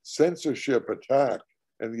the censorship attack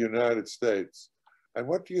in the United States? And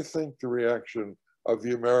what do you think the reaction of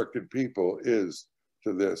the American people is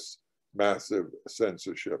to this massive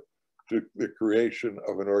censorship, to the creation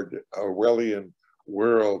of an Orwellian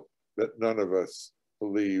world that none of us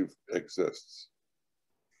believe exists?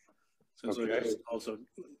 Since also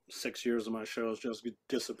 6 years of my shows just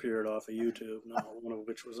disappeared off of YouTube, not one of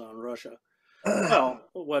which was on Russia. Well,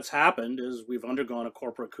 what's happened is we've undergone a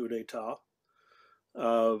corporate coup d'etat.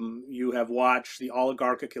 You have watched the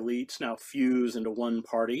oligarchic elites now fuse into one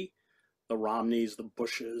party. The Romneys, the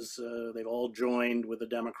Bushes, they've all joined with the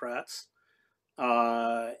Democrats.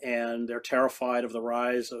 And they're terrified of the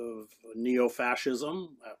rise of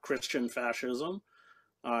neo-fascism, Christian fascism.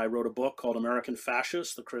 I wrote a book called American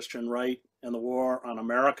Fascists, The Christian Right and the War on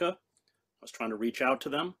America. was trying to reach out to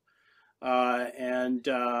them. I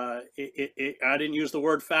didn't use the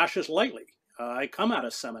word fascist lightly. I come out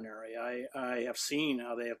of seminary. I have seen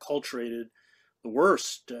how they acculturated the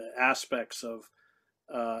worst aspects of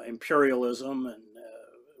imperialism and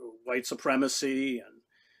white supremacy and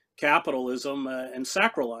capitalism and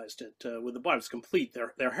sacralized it with the Bible. It's complete.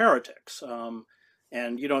 They're heretics.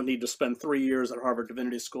 And you don't need to spend 3 years at Harvard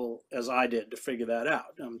Divinity School, as I did, to figure that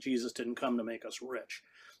out. Jesus didn't come to make us rich.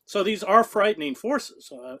 So these are frightening forces.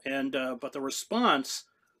 But the response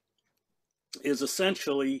is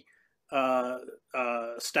essentially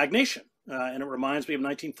stagnation. And it reminds me of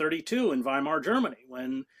 1932 in Weimar, Germany,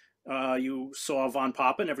 when you saw von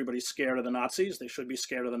Papen. Everybody's scared of the Nazis. They should be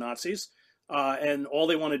scared of the Nazis. And all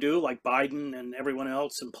they want to do, like Biden and everyone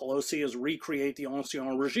else and Pelosi, is recreate the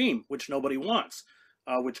ancien regime, which nobody wants,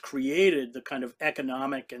 which created the kind of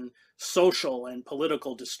economic and social and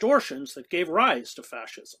political distortions that gave rise to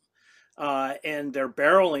fascism. And they're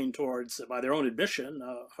barreling towards, by their own admission,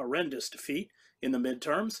 horrendous defeat in the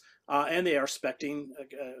midterms. And they are facing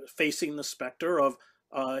the specter of,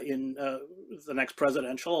 in the next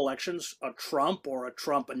presidential elections, a Trump or a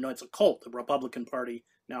Trump, and no, it's a cult. The Republican Party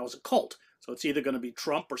now is a cult. So it's either going to be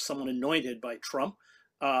Trump or someone anointed by Trump,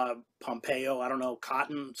 Pompeo, I don't know,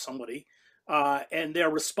 Cotton, somebody. And their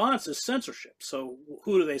response is censorship. So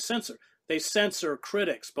who do they censor? They censor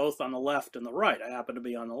critics, both on the left and the right. I happen to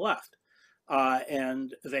be on the left.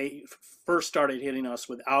 And they first started hitting us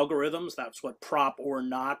with algorithms. That's what Prop or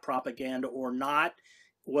Not, Propaganda or Not,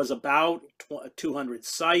 was about. 200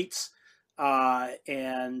 sites. Was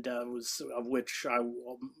of which I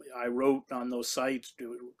wrote on those sites,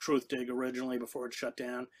 Truthdig originally before it shut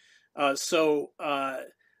down. As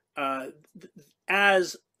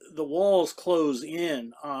the walls close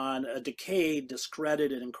in on a decayed,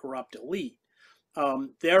 discredited, and corrupt elite,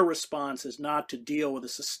 their response is not to deal with the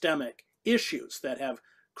systemic issues that have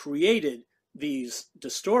created these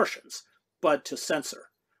distortions, but to censor.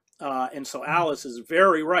 And so Alice is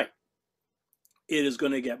very right. It is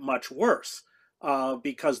going to get much worse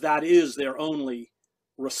because that is their only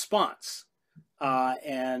response.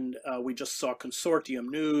 We just saw Consortium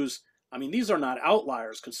News. I mean, these are not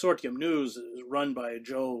outliers. Consortium News is run by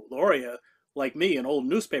Joe Lauria, like me, an old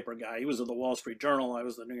newspaper guy. He was at the Wall Street Journal. I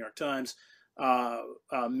was the New York Times,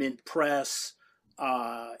 Mint Press,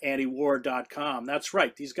 antiwar.com. That's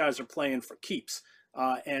right. These guys are playing for keeps.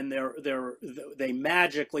 And they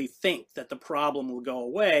magically think that the problem will go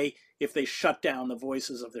away if they shut down the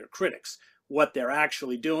voices of their critics. What they're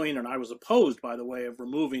actually doing, and I was opposed, by the way, of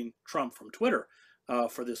removing Trump from Twitter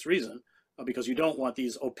for this reason, because you don't want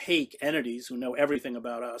these opaque entities who know everything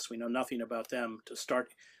about us, we know nothing about them, to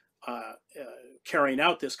start carrying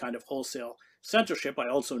out this kind of wholesale censorship. I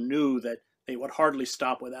also knew that they would hardly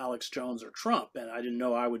stop with Alex Jones or Trump, and I didn't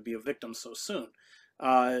know I would be a victim so soon.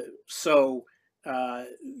 The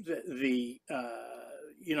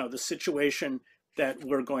situation that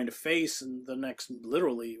we're going to face in the next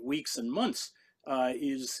literally weeks and months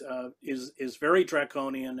is very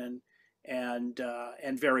draconian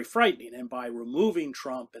and very frightening. And by removing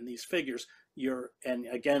Trump and these figures, and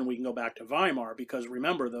again, we can go back to Weimar, because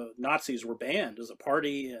remember, the Nazis were banned as a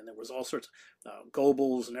party, and there was all sorts of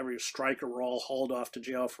Goebbels and every Stryker were all hauled off to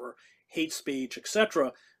jail for hate speech,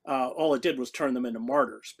 etc. All it did was turn them into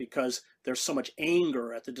martyrs, because there's so much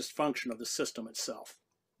anger at the dysfunction of the system itself.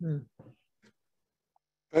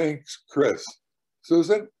 Thanks, Chris.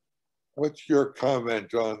 Susan, what's your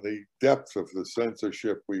comment on the depth of the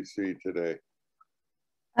censorship we see today?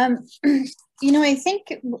 I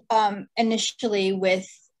think initially with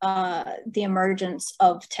the emergence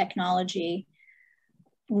of technology,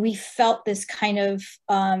 we felt this kind of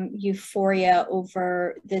euphoria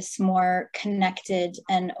over this more connected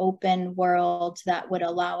and open world that would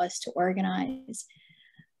allow us to organize.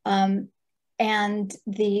 And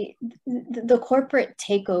the corporate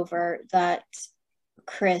takeover that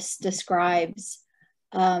Chris describes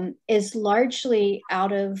is largely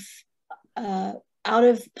out of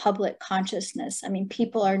public consciousness. I mean,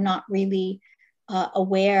 people are not really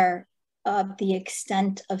aware of the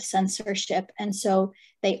extent of censorship. And so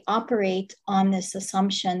they operate on this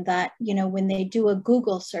assumption that, when they do a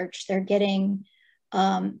Google search, they're getting,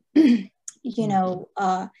 they're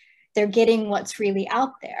getting what's really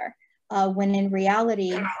out there. When in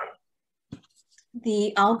reality,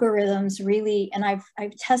 the algorithms really, and I've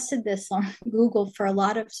tested this on Google for a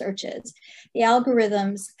lot of searches, the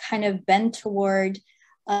algorithms kind of bend toward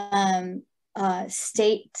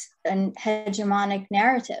state and hegemonic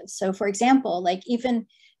narratives. So for example, like even,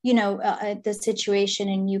 the situation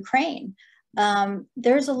in Ukraine,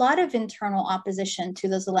 there's a lot of internal opposition to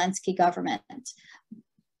the Zelensky government.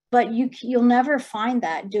 but you'll never find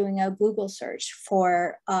that doing a Google search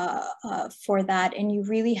for that, and you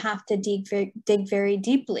really have to dig very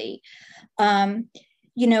deeply.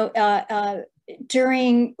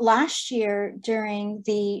 During last year, during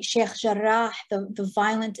the Sheikh Jarrah, the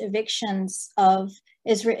violent evictions of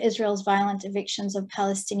Israel's violent evictions of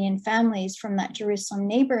Palestinian families from that Jerusalem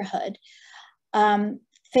neighborhood,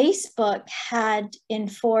 Facebook had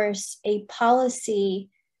enforced a policy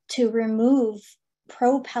to remove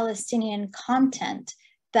pro-Palestinian content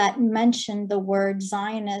that mentioned the word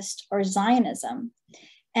Zionist or Zionism.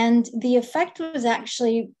 And the effect was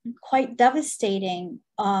actually quite devastating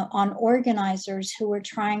on organizers who were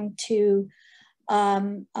trying to,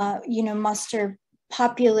 muster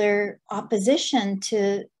popular opposition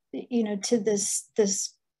to, to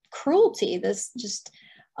this cruelty, this just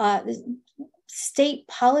this state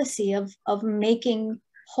policy of making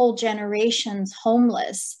whole generations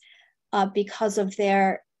homeless because of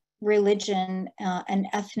their religion and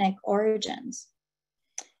ethnic origins.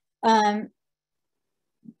 I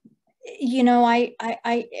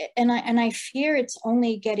fear it's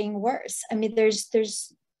only getting worse. I mean, there's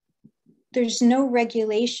no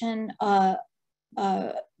regulation of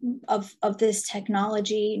this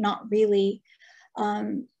technology, not really,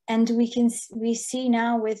 and we see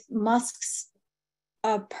now with Musk's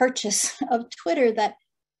purchase of Twitter that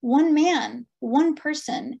one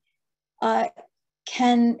person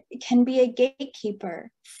can be a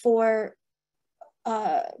gatekeeper for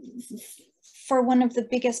one of the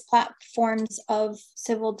biggest platforms of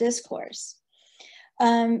civil discourse.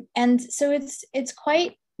 And so it's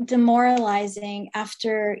quite demoralizing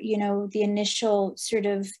after, the initial sort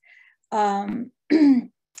of,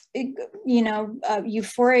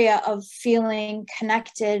 euphoria of feeling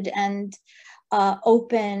connected and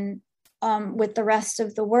open with the rest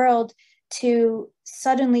of the world, to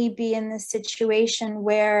suddenly be in this situation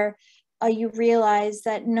where you realize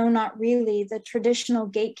that no, not really. The traditional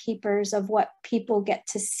gatekeepers of what people get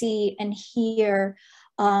to see and hear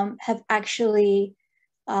have actually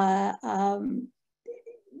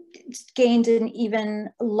gained an even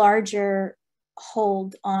larger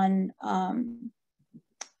hold on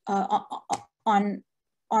the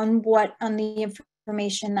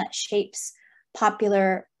information that shapes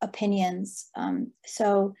popular opinions. I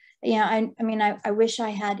wish I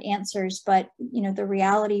had answers, but the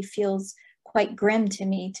reality feels quite grim to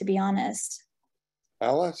me, to be honest.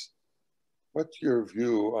 Alice, what's your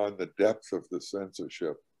view on the depth of the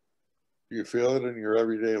censorship? Do you feel it in your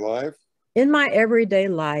everyday life? In my everyday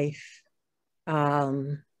life,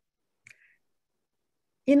 I'm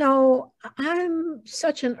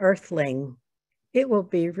such an earthling. It will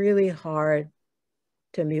be really hard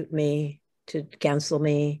to mute me, to cancel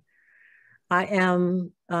me. I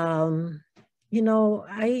am,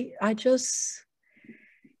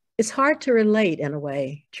 it's hard to relate in a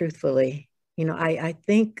way, truthfully. I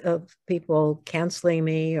think of people canceling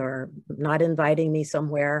me or not inviting me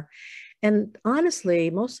somewhere. And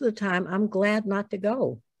honestly, most of the time, I'm glad not to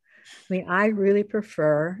go. I mean, I really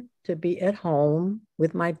prefer to be at home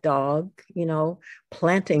with my dog,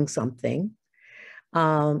 planting something.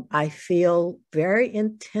 I feel very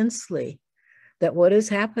intensely that what is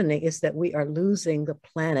happening is that we are losing the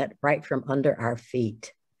planet right from under our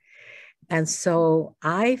feet. And so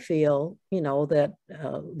I feel, that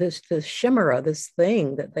this chimera, this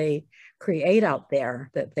thing that they create out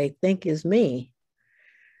there that they think is me,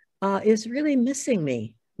 is really missing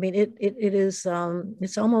me. I mean, it is,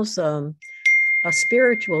 it's almost a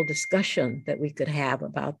spiritual discussion that we could have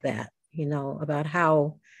about that, about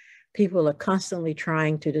how people are constantly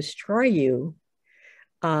trying to destroy you.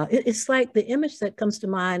 It's like the image that comes to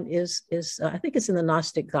mind is I think it's in the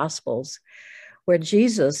Gnostic Gospels, where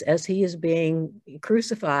Jesus, as he is being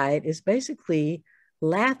crucified, is basically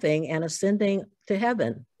laughing and ascending to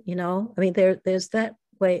heaven. I mean, there's that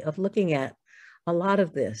way of looking at a lot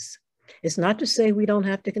of this. It's not to say we don't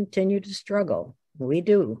have to continue to struggle. We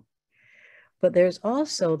do. But there's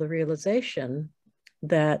also the realization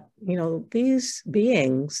that, these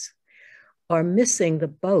beings are missing the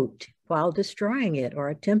boat while destroying it or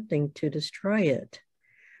attempting to destroy it.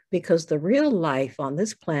 Because the real life on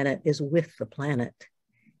this planet is with the planet.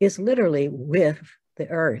 It's literally with the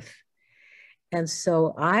earth. And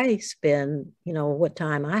so I spend, what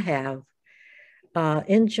time I have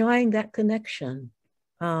enjoying that connection.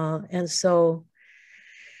 And so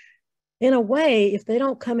in a way, if they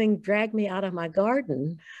don't come and drag me out of my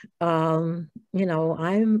garden, I'm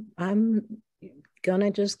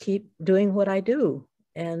gonna just keep doing what I do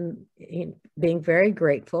and being very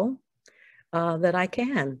grateful that I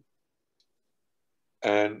can.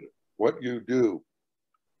 And what you do,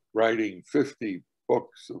 writing 50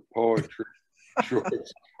 books of poetry, short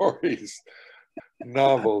stories,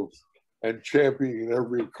 novels, and championing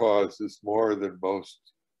every cause is more than most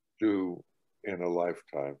do in a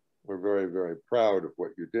lifetime. We're very, very proud of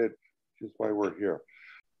what you did, which is why we're here.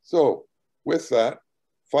 So with that,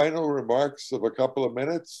 final remarks of a couple of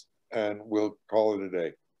minutes, and we'll call it a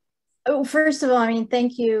day. Oh, first of all, I mean,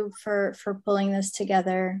 thank you for pulling this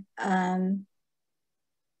together.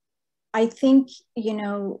 I think, you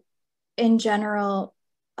know, in general,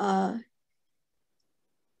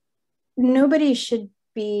 nobody should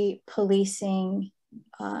be policing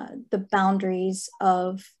the boundaries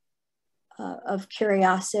of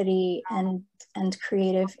curiosity and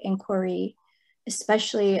creative inquiry,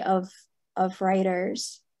 especially of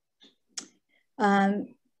writers.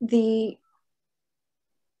 The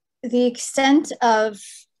extent of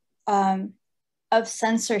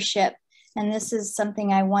censorship, and this is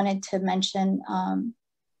something I wanted to mention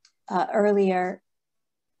earlier,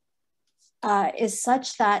 is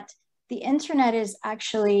such that the internet is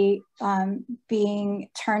actually being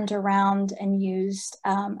turned around and used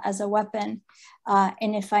as a weapon.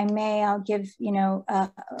 And if I may, I'll give, you know,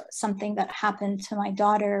 something that happened to my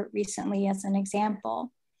daughter recently as an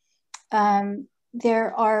example.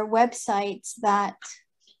 There are websites that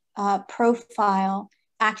profile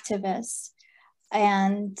activists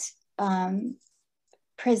and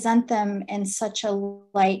present them in such a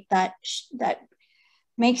light that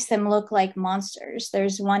makes them look like monsters.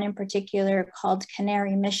 There's one in particular called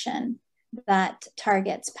Canary Mission that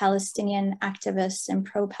targets Palestinian activists and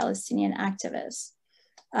pro-Palestinian activists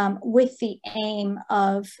with the aim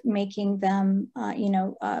of making them, you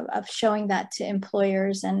know, of showing that to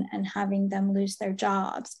employers and having them lose their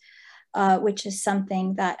jobs, which is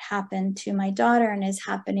something that happened to my daughter and is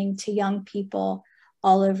happening to young people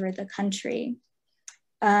all over the country.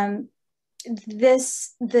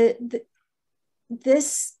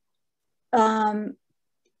 This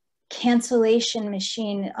cancellation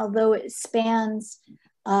machine, although it spans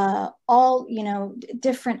all, you know,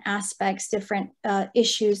 different aspects, different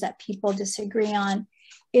issues that people disagree on,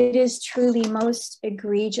 it is truly most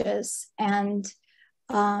egregious and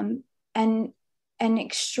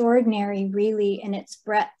extraordinary, really, in its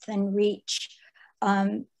breadth and reach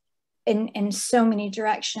in so many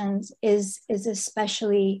directions, is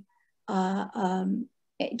especially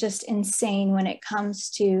just insane when it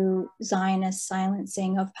comes to Zionist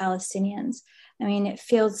silencing of Palestinians. I mean, it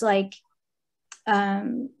feels like,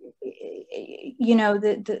 you know,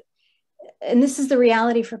 and this is the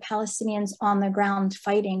reality for Palestinians on the ground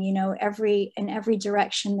fighting. You know, in every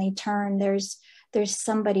direction they turn, there's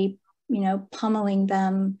somebody, you know, pummeling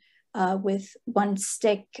them with one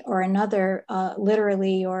stick or another,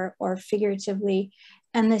 literally or figuratively.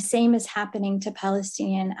 And the same is happening to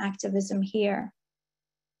Palestinian activism here.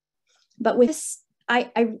 But with this,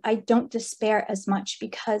 I don't despair as much,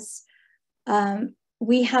 because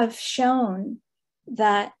we have shown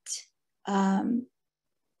that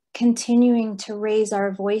continuing to raise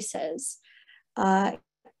our voices,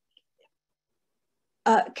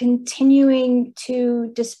 continuing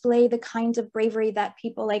to display the kinds of bravery that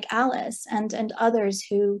people like Alice and others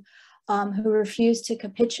who refuse to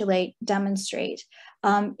capitulate demonstrate,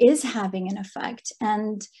 is having an effect,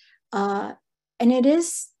 and it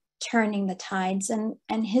is turning the tides,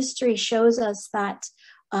 and history shows us that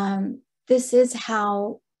this is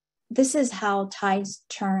how tides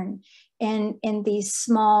turn in these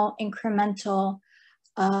small incremental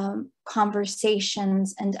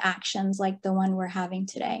conversations and actions like the one we're having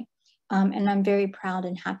today. And I'm very proud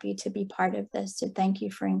and happy to be part of this. So thank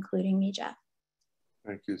you for including me, Jeff.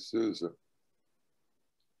 Thank you, Susan.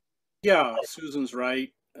 Yeah, Susan's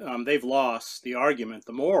right. They've lost the argument,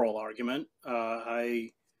 the moral argument.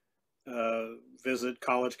 I visit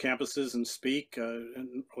college campuses and speak.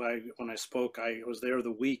 And when I spoke, I was there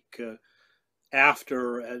the week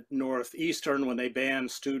after at Northeastern when they banned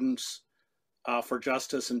students for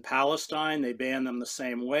justice in Palestine. They banned them the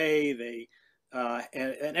same way. They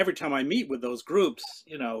and every time I meet with those groups,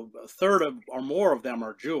 you know, a third or more of them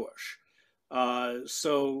are Jewish.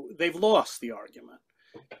 So they've lost the argument.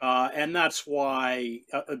 And that's why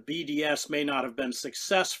a BDS may not have been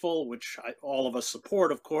successful, which all of us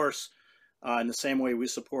support, of course, in the same way we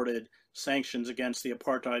supported sanctions against the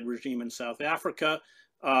apartheid regime in South Africa.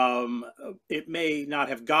 It may not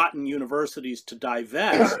have gotten universities to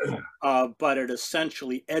divest, but it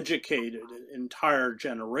essentially educated entire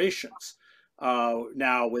generations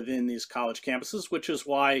now within these college campuses, which is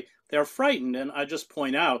why they're frightened. And I just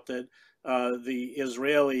point out that the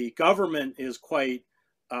Israeli government is quite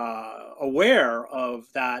aware of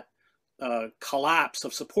that collapse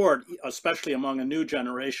of support, especially among a new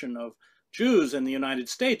generation of Jews in the United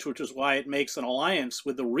States, which is why it makes an alliance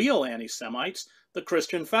with the real anti-Semites, the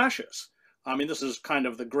Christian fascists. I mean, this is kind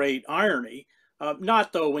of the great irony.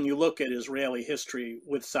 Not though when you look at Israeli history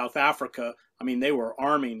with South Africa, I mean, they were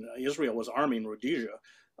arming, Israel was arming Rhodesia.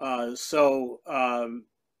 But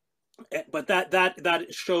that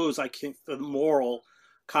shows, I think, the moral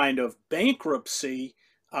kind of bankruptcy,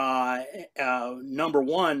 number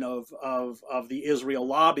one, of the Israel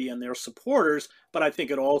lobby and their supporters. But I think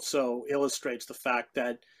it also illustrates the fact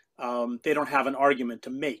that they don't have an argument to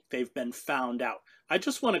make. They've been found out. I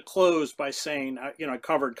just want to close by saying, I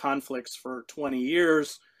covered conflicts for 20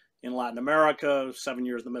 years in Latin America, 7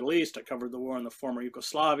 years in the Middle East. I covered the war in the former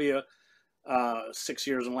Yugoslavia, 6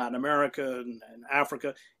 years in Latin America and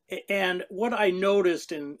Africa. And what I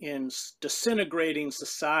noticed in disintegrating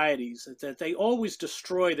societies is that they always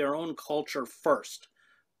destroy their own culture first.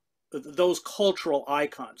 Those cultural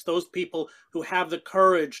icons, those people who have the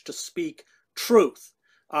courage to speak truth,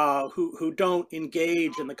 who don't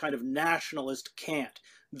engage in the kind of nationalist cant.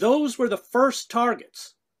 Those were the first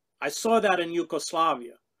targets. I saw that in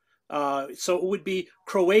Yugoslavia. So it would be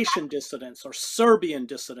Croatian dissidents or Serbian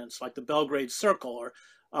dissidents like the Belgrade Circle, or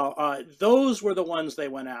those were the ones they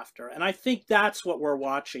went after. And I think that's what we're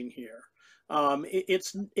watching here.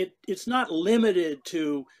 It's not limited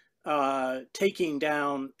to taking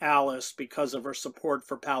down Alice because of her support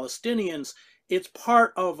for Palestinians. It's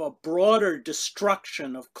part of a broader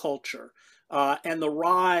destruction of culture and the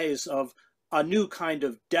rise of a new kind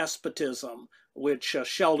of despotism, which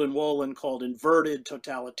Sheldon Wolin called inverted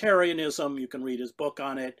totalitarianism. You can read his book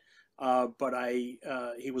on it. But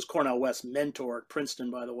he was Cornel West's mentor at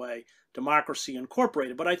Princeton, by the way, Democracy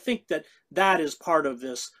Incorporated. But I think that is part of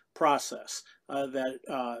this process,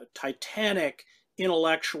 that titanic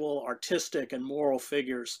intellectual, artistic, and moral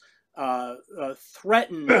figures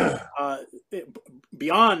threaten,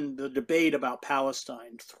 beyond the debate about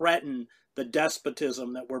Palestine, threaten the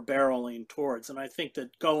despotism that we're barreling towards. And I think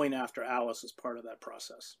that going after Alice is part of that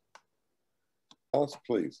process. Alice,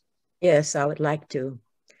 please. Yes, I would like to.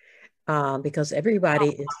 Because everybody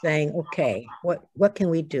is saying, okay, what can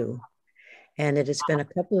we do? And it has been a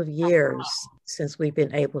couple of years since we've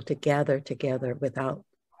been able to gather together without,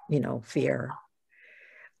 fear.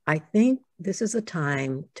 I think this is a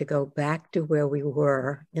time to go back to where we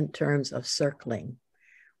were in terms of circling.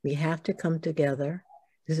 We have to come together.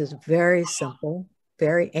 This is very simple,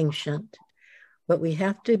 very ancient, but we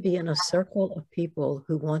have to be in a circle of people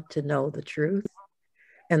who want to know the truth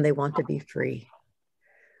and they want to be free.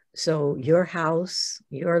 So your house,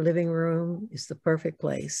 your living room is the perfect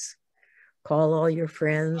place. Call all your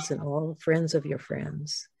friends and all friends of your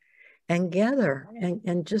friends and gather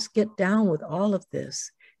and just get down with all of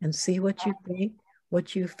this and see what you think,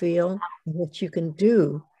 what you feel, and what you can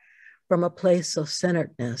do from a place of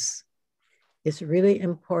centeredness. It's really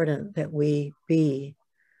important that we be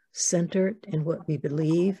centered in what we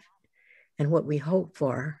believe and what we hope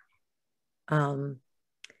for.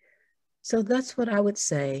 So that's what I would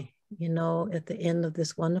say, at the end of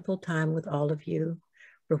this wonderful time with all of you,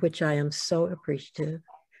 for which I am so appreciative.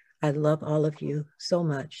 I love all of you so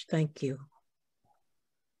much. Thank you.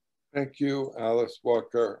 Thank you, Alice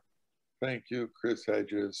Walker. Thank you, Chris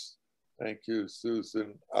Hedges. Thank you,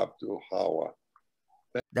 Susan Abdull-Hawa.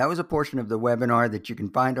 That was a portion of the webinar that you can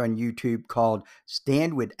find on YouTube called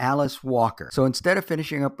Stand with Alice Walker. So instead of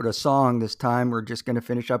finishing up with a song this time, we're just going to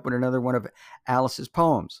finish up with another one of Alice's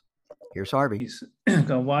poems. Here's Harvey.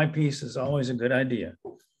 Why peace is always a good idea.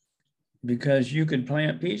 Because you could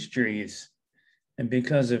plant peach trees, and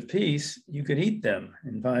because of peace, you could eat them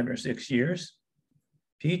in 5 or 6 years.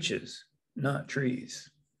 Peaches, not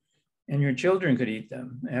trees. And your children could eat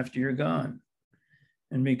them after you're gone.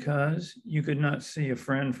 And because you could not see a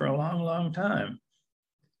friend for a long, long time.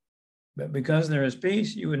 But because there is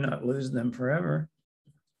peace, you would not lose them forever,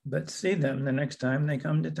 but see them the next time they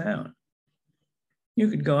come to town. You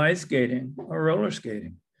could go ice skating or roller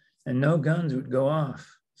skating, and no guns would go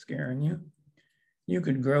off, scaring you. You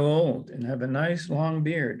could grow old and have a nice long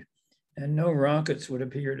beard, and no rockets would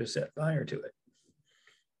appear to set fire to it.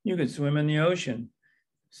 You could swim in the ocean,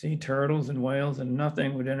 see turtles and whales, and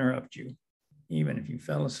nothing would interrupt you, even if you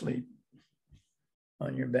fell asleep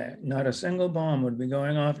on your back. Not a single bomb would be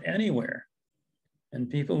going off anywhere, and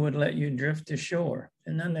people would let you drift to shore,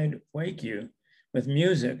 and then they'd wake you with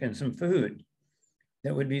music and some food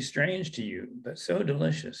that would be strange to you, but so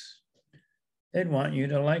delicious. They'd want you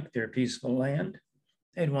to like their peaceful land.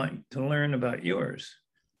 They'd want to learn about yours.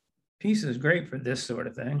 Peace is great for this sort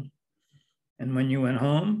of thing. And when you went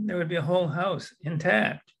home, there would be a whole house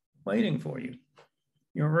intact, waiting for you.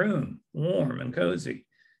 Your room, warm and cozy,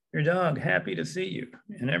 Your dog happy to see you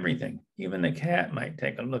and everything. Even the cat might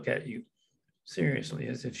take a look at you seriously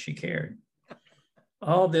as if she cared.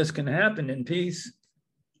 All this can happen in peace,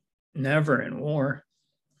 never in war.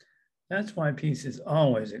 That's why peace is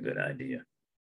always a good idea.